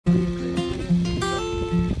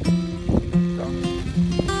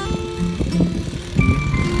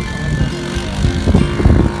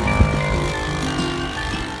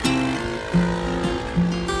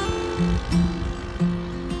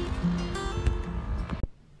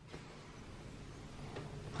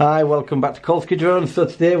Hi, welcome back to Kolsky Drones. So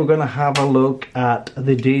today we're going to have a look at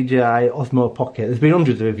the Dji Osmo Pocket. There's been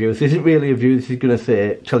hundreds of reviews. This isn't really a review, this is going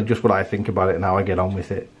to tell you just what I think about it and how I get on with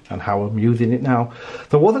it and how I'm using it now.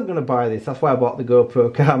 So I wasn't going to buy this, that's why I bought the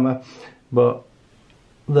GoPro camera, but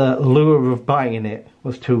the lure of buying it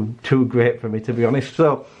was too great for me, to be honest.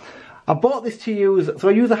 So I bought this to use, so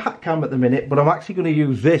I use a hat cam at the minute, but I'm actually going to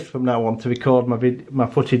use this from now on to record my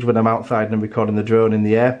footage when I'm outside and I'm recording the drone in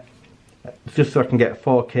the air. Just so I can get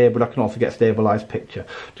 4K, but I can also get a stabilised picture.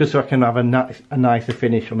 Just so I can have a nicer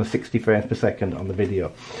finish on the 60 frames per second on the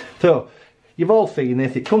video. So, you've all seen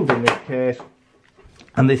this, it comes in this case,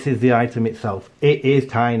 and this is the item itself. It is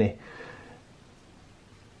tiny.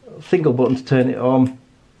 Single button to turn it on.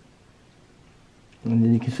 And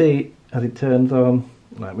then you can see as it turns on.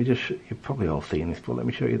 Let me just, you've probably all seen this, but let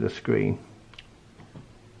me show you the screen.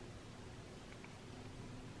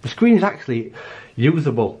 The screen is actually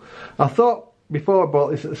usable. I thought before I bought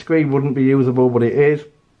this that the screen wouldn't be usable, but it is.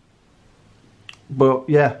 But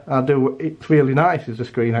yeah, it's really nice as a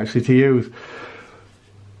screen actually to use.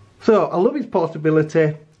 So I love its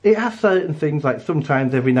portability. It has certain things, like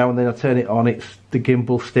sometimes every now and then I turn it on, the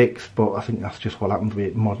gimbal sticks, but I think that's just what happens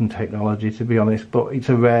with modern technology, to be honest, but it's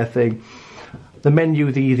a rare thing. The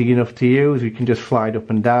menu's easy enough to use, you can just slide up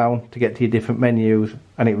and down to get to your different menus,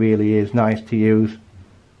 and it really is nice to use.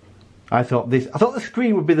 I thought the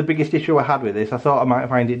screen would be the biggest issue I had with this. I thought I might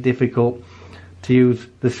find it difficult to use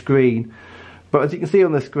the screen. But as you can see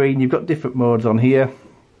on the screen, you've got different modes on here.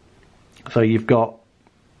 So you've got,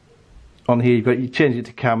 on here, you change it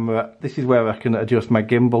to camera. This is where I can adjust my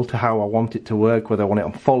gimbal to how I want it to work, whether I want it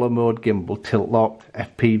on follow mode, gimbal tilt locked,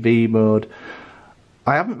 FPV mode.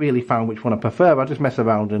 I haven't really found which one I prefer. I just mess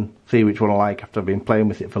around and see which one I like after I've been playing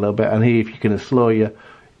with it for a little bit. And here, if you can slow your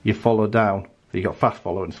follow down. So you've got fast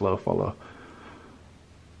follow and slow follow.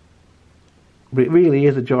 But it really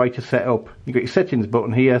is a joy to set up. You've got your settings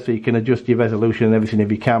button here so you can adjust your resolution and everything of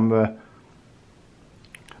your camera.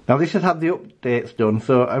 Now this has had the updates done,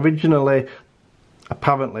 so originally,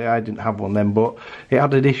 apparently I didn't have one then, but it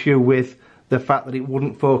had an issue with the fact that it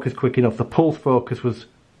wouldn't focus quick enough. The pulse focus was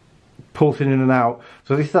pulsing in and out.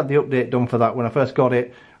 So this had the update done for that when I first got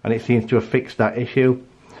it, and it seems to have fixed that issue.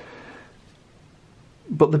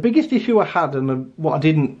 But the biggest issue I had, and what I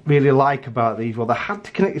didn't really like about these, was I had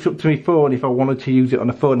to connect this up to my phone if I wanted to use it on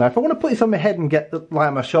a phone. Now if I want to put this on my head and get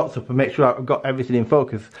line my shots up and make sure I've got everything in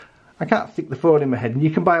focus, I can't stick the phone in my head. And you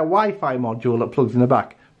can buy a Wi-Fi module that plugs in the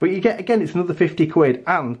back. But you get, again, it's another 50 quid,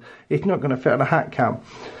 and it's not going to fit on a hat cam.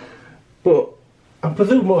 But I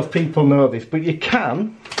presume most people know this, but you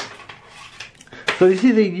can. So this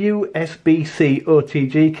is a USB-C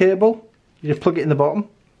OTG cable. You just plug it in the bottom,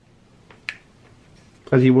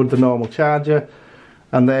 as you would the normal charger,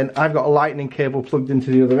 and then I've got a lightning cable plugged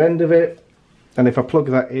into the other end of it, and if I plug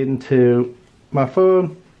that into my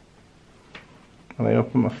phone and I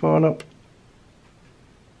open my phone up,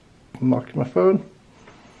 unlock my phone,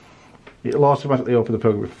 it'll automatically open the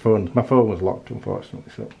program with my phone. My phone was locked,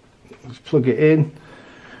 unfortunately, so just plug it in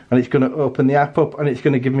and it's going to open the app up and it's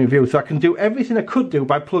going to give me a view. So I can do everything I could do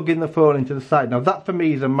by plugging the phone into the side. Now that for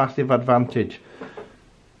me is a massive advantage,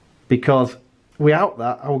 because without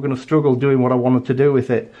that, I was going to struggle doing what I wanted to do with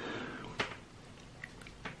it.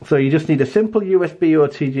 So you just need a simple USB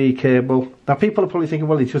OTG cable. Now people are probably thinking,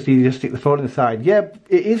 well, it's just easy to stick the phone inside. Yeah,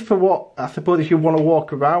 it is for what, I suppose, if you want to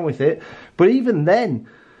walk around with it. But even then,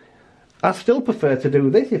 I still prefer to do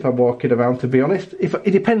this if I'm walking around, to be honest.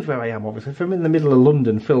 It depends where I am, obviously. If I'm in the middle of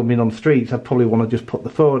London filming on streets, I'd probably want to just put the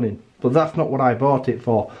phone in. But that's not what I bought it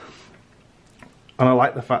for. And I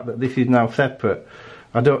like the fact that this is now separate.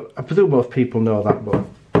 I presume most people know that,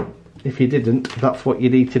 but if you didn't, that's what you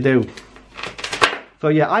need to do. So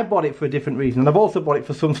yeah, I bought it for a different reason, and I've also bought it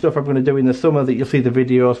for some stuff I'm going to do in the summer that you'll see the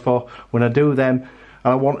videos for when I do them,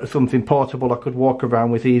 and I wanted something portable I could walk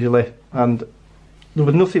around with easily, and there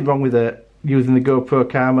was nothing wrong with it using the GoPro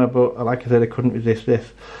camera, but like I said, I couldn't resist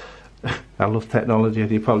this. I love technology,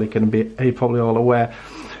 as you probably all aware.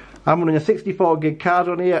 I'm running a 64 gig card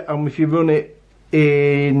on here, and if you run it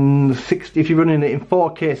in 60, if you're running it in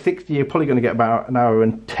 4K 60, you're probably going to get about an hour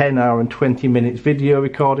and 20 minutes video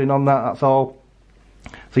recording on that. That's all.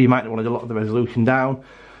 So you might want to do a lot of the resolution down.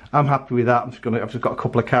 I'm happy with that. I've just got a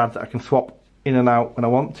couple of cards that I can swap in and out when I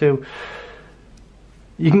want to.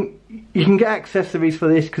 You can get accessories for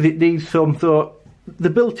this because it needs some. So the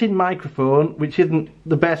built-in microphone, which isn't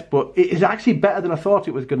the best, but it is actually better than I thought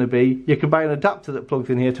it was going to be. You can buy an adapter that plugs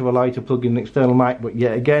in here to allow you to plug in an external mic, but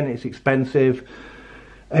yet again, it's expensive.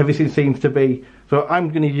 Everything seems to be. So I'm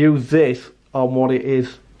going to use this on what it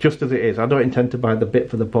is just as it is. I don't intend to buy the bit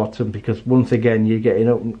for the bottom, because once again you're getting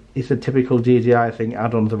up, it's a typical DJI thing,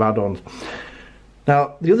 add-ons of add-ons.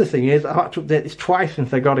 Now the other thing is, I've had to update this twice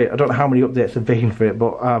since I got it. I don't know how many updates have been for it,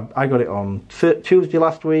 but I got it on Tuesday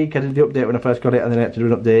last week. I did the update when I first got it, and then I had to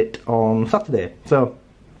do an update on Saturday. So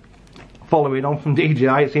following on from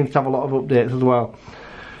DJI, it seems to have a lot of updates as well.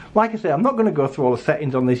 Like I say, I'm not going to go through all the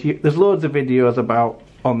settings on this. There's loads of videos about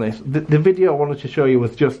on this. The video I wanted to show you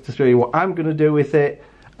was just to show you what I'm going to do with it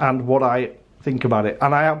and what I think about it.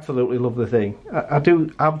 And I absolutely love the thing. I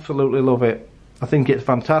do absolutely love it. I think it's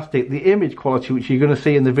fantastic. The image quality, which you're going to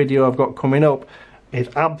see in the video I've got coming up, is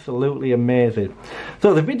absolutely amazing.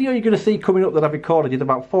 So the video you're going to see coming up that I've recorded is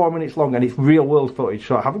about 4 minutes long, and it's real world footage.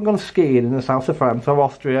 So I haven't gone skiing in the south of France or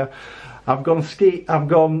Austria. I've gone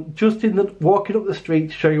just in the walking up the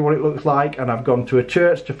street to show you what it looks like, and I've gone to a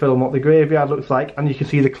church to film what the graveyard looks like, and you can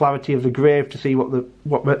see the clarity of the grave to see what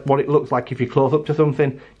it looks like if you're close up to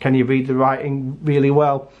something. Can you read the writing really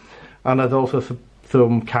well? And there's also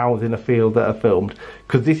some cows in a field that are filmed,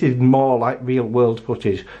 because this is more like real world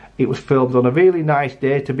footage. It was filmed on a really nice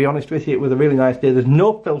day, to be honest with you. It was a really nice day. There's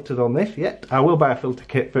no filters on this yet. I will buy a filter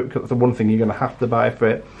kit for it, because that's the one thing you're going to have to buy for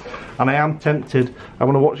it. And I am tempted, I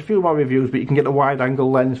want to watch a few more reviews, but you can get a wide angle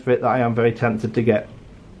lens for it that I am very tempted to get,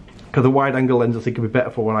 because the wide angle lens I think will be better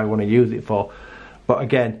for what I want to use it for. But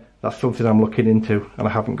again, that's something I'm looking into, and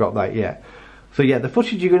I haven't got that yet. So yeah, the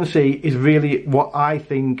footage you're going to see is really what I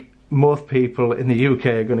think most people in the UK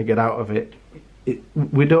are going to get out of it.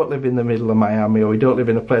 We don't live in the middle of Miami, or we don't live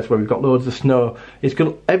in a place where we've got loads of snow.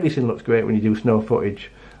 Everything looks great when you do snow footage.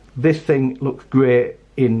 This thing looks great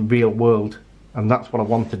in real world, and that's what I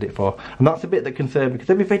wanted it for. And that's a bit that concerned me, because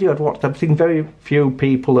every video I've watched, I've seen very few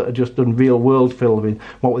people that have just done real world filming.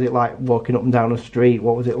 What was it like walking up and down a street?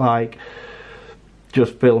 What was it like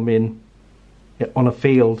just filming on a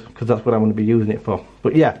field? Because that's what I'm going to be using it for.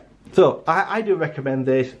 But yeah, so I do recommend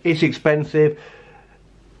this. It's expensive.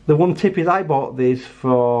 The one tip is I bought this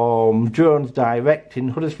from Drones Direct in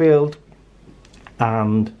Huddersfield,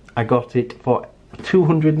 and I got it for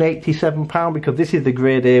 £287, because this is the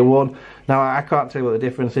grade A one. Now I can't tell you what the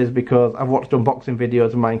difference is, because I've watched unboxing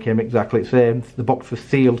videos and mine came exactly the same. The box was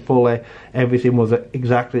sealed fully, everything was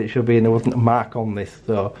exactly as it should be, and there wasn't a mark on this,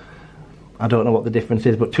 so I don't know what the difference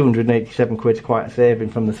is, but 287 quid is quite a saving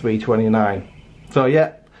from the 329. So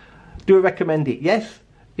yeah, do I recommend it? Yes.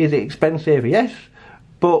 Is it expensive? Yes.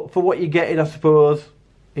 But for what you're getting, I suppose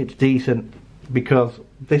it's decent, because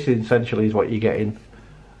this essentially is what you're getting.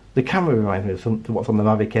 The camera reminds me of what's on the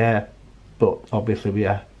Mavic Air, but obviously we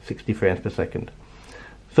are 60 frames per second.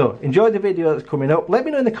 So enjoy the video that's coming up. Let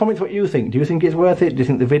me know in the comments what you think. Do you think it's worth it? Do you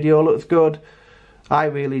think the video looks good? I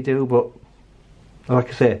really do, but like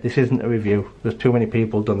I say, this isn't a review. There's too many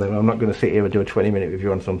people done them. I'm not going to sit here and do a 20-minute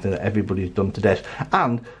review on something that everybody's done to death.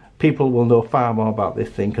 And people will know far more about this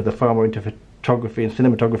thing, because they're far more into photography and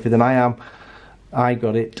cinematography than I am. I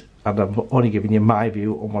got it, and I'm only giving you my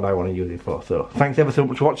view on what I want to use it for. So thanks ever so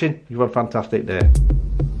much for watching. You've had a fantastic day.